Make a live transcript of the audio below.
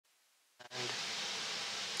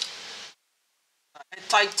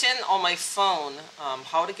typed in on my phone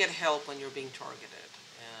how to get help when you're being targeted,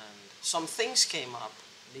 and some things came up: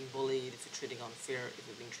 being bullied, if you're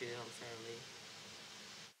being treated unfairly.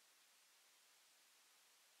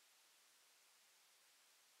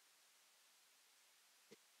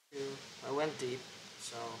 I went deep,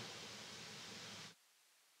 so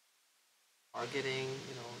targeting.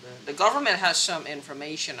 The government has some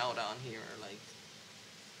information out on here, like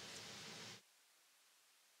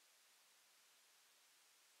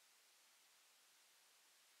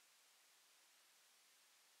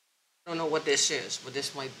I don't know what this is, but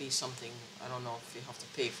this might be something. I don't know if you have to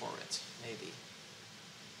pay for it, maybe.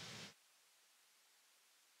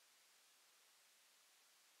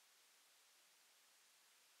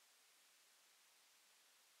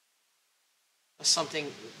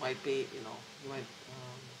 Something might be, you might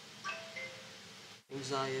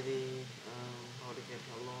anxiety, how to get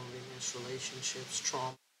loneliness, relationships,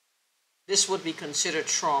 trauma. This would be considered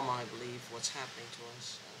trauma, I believe, what's happening to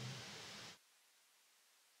us.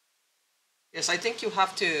 Yes, I think you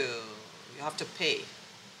have to pay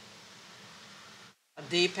a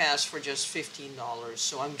day pass for just $15.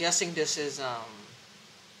 So I'm guessing this is a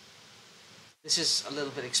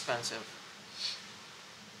little bit expensive.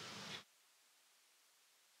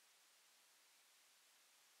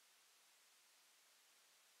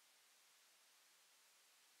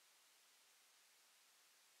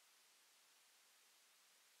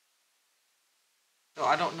 So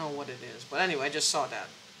I don't know what it is, but anyway, I just saw that.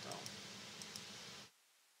 So,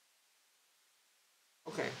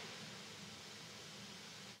 okay.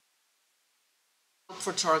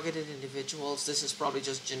 For targeted individuals, this is probably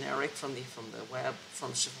just generic from the web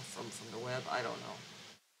from the web. I don't know.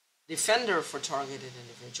 Defender for targeted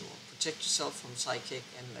individual. Protect yourself from psychic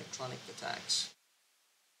and electronic attacks.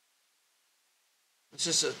 It's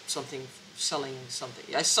just something selling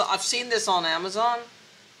something. I've seen this on Amazon.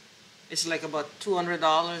 It's like about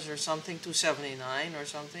 $200 or something, $279 or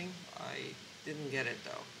something. I didn't get it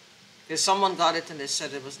though, because someone got it and they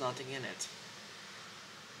said there was nothing in it.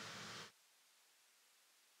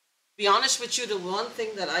 Be honest with you, the one thing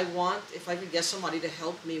that I want, if I could get somebody to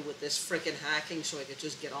help me with this freaking hacking so I could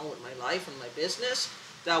just get on with my life and my business,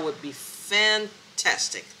 that would be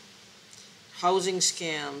fantastic. Housing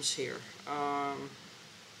scams here.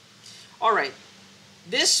 All right.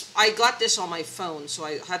 I got this on my phone, so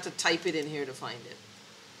I had to type it in here to find it.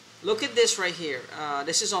 Look at this right here.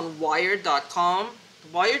 This is on Wired.com.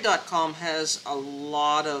 Wired.com has a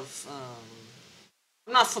lot of,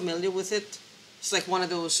 I'm not familiar with it. It's like one of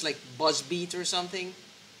those like BuzzBeat or something,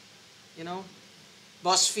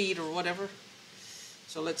 BuzzFeed or whatever.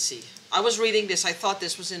 So let's see. I was reading this. I thought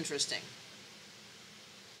this was interesting.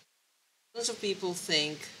 Millions of people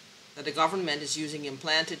think that the government is using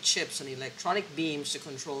implanted chips and electronic beams to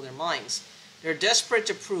control their minds. They're desperate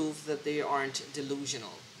to prove that they aren't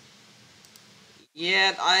delusional.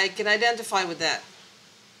 Yet I can identify with that.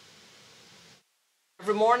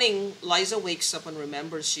 Every morning, Liza wakes up and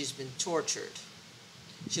remembers she's been tortured.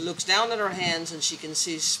 She looks down at her hands and she can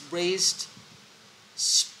see raised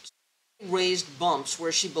bumps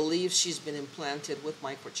where she believes she's been implanted with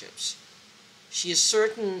microchips. She is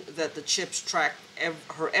certain that the chips track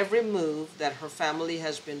her every move, that her family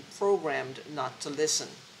has been programmed not to listen.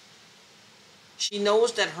 She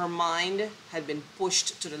knows that her mind had been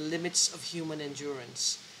pushed to the limits of human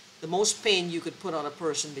endurance, the most pain you could put on a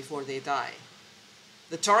person before they die.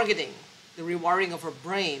 The targeting, the rewiring of her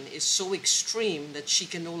brain is so extreme that she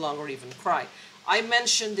can no longer even cry. I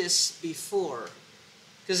mentioned this before,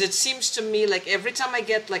 because it seems to me like every time I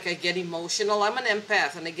get emotional. I'm an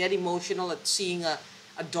empath, and I get emotional at seeing a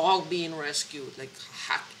dog being rescued, like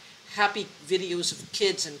happy videos of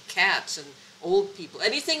kids and cats and old people.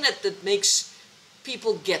 Anything that makes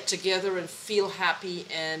people get together and feel happy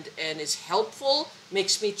and is helpful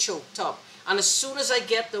makes me choked up. And as soon as I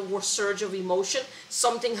get the surge of emotion,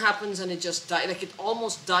 something happens and it just dies. Like it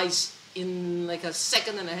almost dies in like a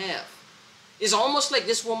second and a half. It's almost like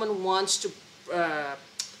this woman wants to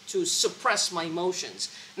suppress my emotions.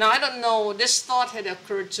 Now, I don't know, this thought had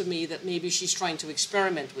occurred to me that maybe she's trying to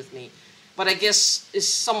experiment with me. But I guess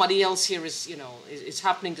somebody else here it's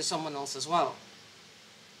happening to someone else as well.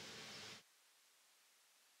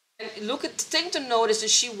 And the thing to notice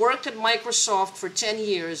is she worked at Microsoft for 10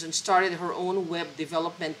 years and started her own web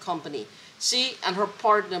development company. See, and her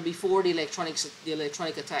partner before the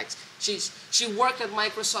electronic attacks. She worked at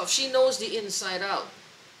Microsoft. She knows the inside out.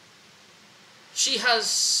 She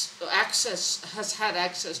has had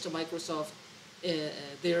access to Microsoft,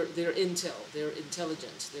 their intel, their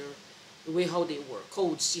intelligence, the way how they work,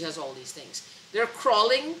 codes. She has all these things. They're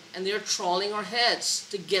crawling and they're trawling our heads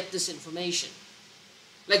to get this information.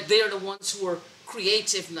 Like they're the ones who are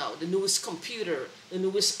creative now, the newest computer, the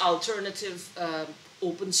newest alternative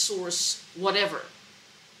open source, whatever.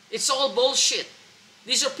 It's all bullshit.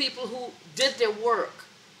 These are people who did their work.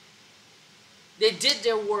 They did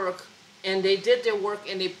their work, and they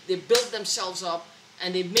built themselves up,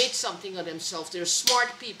 and they made something of themselves. They're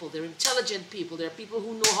smart people, they're intelligent people, they're people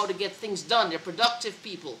who know how to get things done, they're productive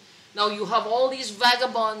people. Now you have all these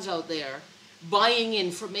vagabonds out there buying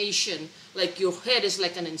information like your head is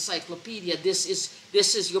like an encyclopedia. This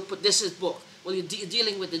is book. Well, you're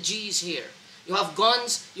dealing with the G's here. You have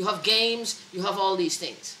guns, you have games, you have all these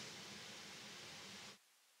things.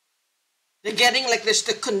 They're getting like this,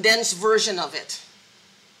 the condensed version of it.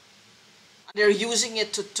 They're using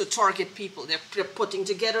it to target people. They're putting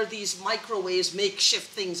together these microwaves, makeshift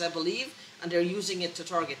things, I believe, and they're using it to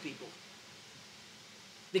target people.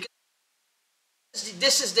 Because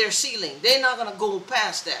this is their ceiling. They're not going to go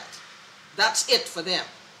past that. That's it for them.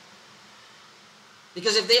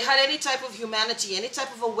 Because if they had any type of humanity, any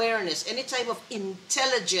type of awareness, any type of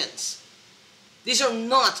intelligence, these are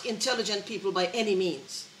not intelligent people by any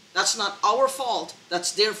means. That's not our fault,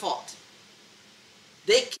 that's their fault.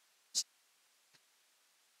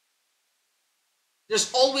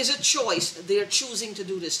 There's always a choice. They're choosing to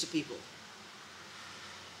do this to people.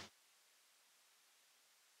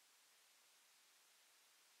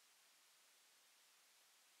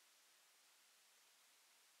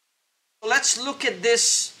 Let's look at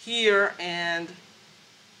this here and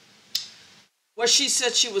where she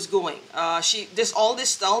said she was going. All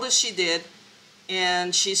this she did,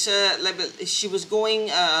 and she said she was going.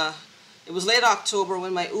 It was late October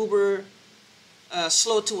when my Uber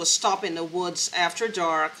slowed to a stop in the woods after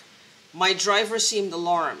dark. My driver seemed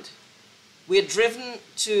alarmed. We had driven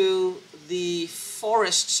to the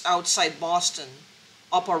forests outside Boston,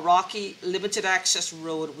 up a rocky, limited access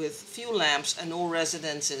road with few lamps and no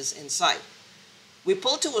residences in sight. We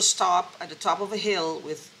pulled to a stop at the top of a hill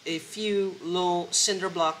with a few low cinder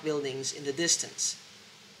block buildings in the distance.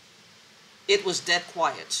 It was dead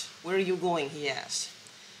quiet. "Where are you going?" he asked.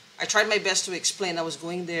 I tried my best to explain I was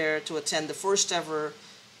going there to attend the first ever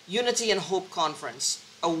Unity and Hope Conference,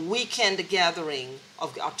 a weekend gathering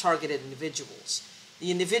of targeted individuals.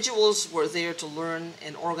 The individuals were there to learn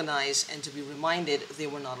and organize and to be reminded they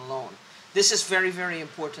were not alone. This is very, very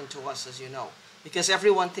important to us, as you know, because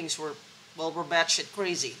everyone thinks we're batshit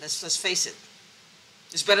crazy. Let's face it.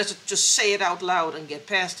 It's better to just say it out loud and get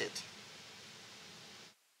past it.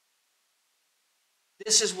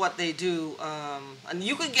 This is what they do, and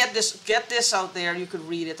you could get this out there. You could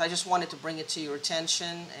read it. I just wanted to bring it to your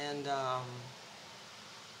attention, and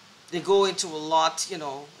they go into a lot. You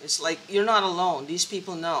know, it's like you're not alone. These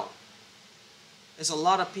people know. There's a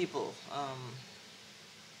lot of people.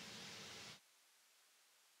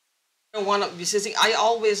 I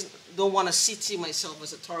always don't want to see myself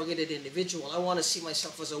as a targeted individual. I want to see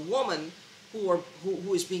myself as a woman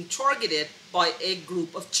who is being targeted by a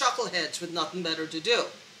group of chuckleheads with nothing better to do.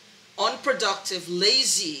 Unproductive,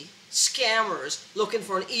 lazy scammers looking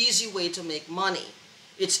for an easy way to make money.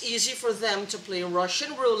 It's easy for them to play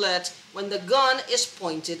Russian roulette when the gun is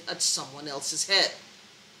pointed at someone else's head.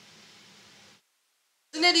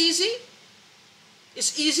 Isn't it easy?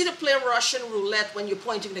 It's easy to play Russian roulette when you're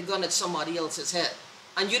pointing the gun at somebody else's head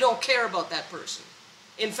and you don't care about that person.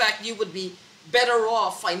 In fact, you would be better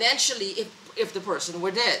off financially if the person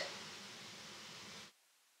were dead.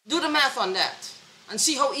 Do the math on that and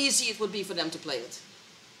see how easy it would be for them to play it.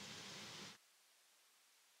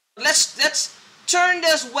 Let's turn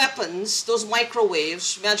those weapons, those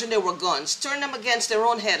microwaves, imagine they were guns, turn them against their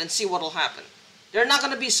own head and see what will happen. They're not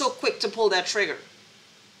going to be so quick to pull that trigger.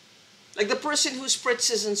 Like the person who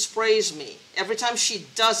spritzes and sprays me, every time she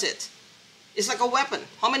does it, it's like a weapon.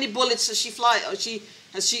 How many bullets does she fly?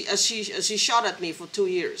 Has she shot at me for 2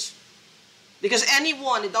 years? Because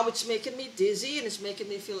anyone, it's making me dizzy and it's making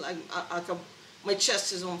me feel like my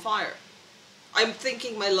chest is on fire. I'm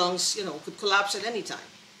thinking my lungs, could collapse at any time.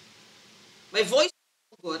 My voice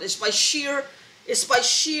is good. It's by sheer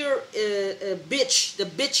bitch. The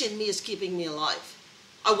bitch in me is keeping me alive.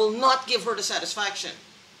 I will not give her the satisfaction.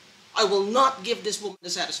 I will not give this woman the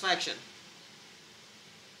satisfaction.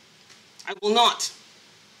 I will not.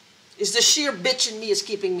 It's the sheer bitch in me is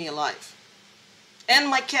keeping me alive. And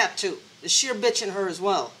my cat too. The sheer bitch in her as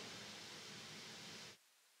well.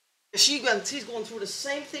 She's going through the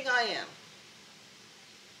same thing I am.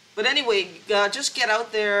 But anyway, just get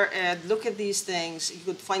out there and look at these things. You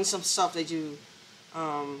could find some stuff that you,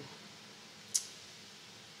 I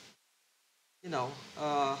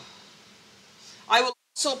will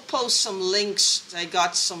also post some links. I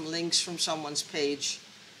got some links from someone's page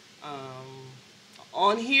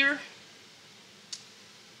on here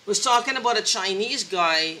was talking about a Chinese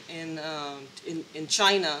guy in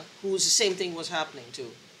China who's the same thing was happening to.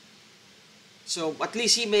 So at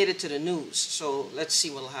least he made it to the news. So let's see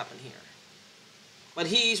what'll happen here. But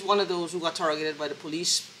he's one of those who got targeted by the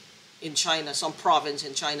police in China, some province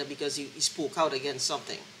in China, because he spoke out against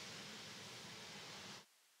something.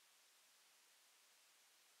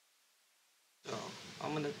 So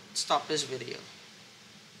I'm gonna stop this video.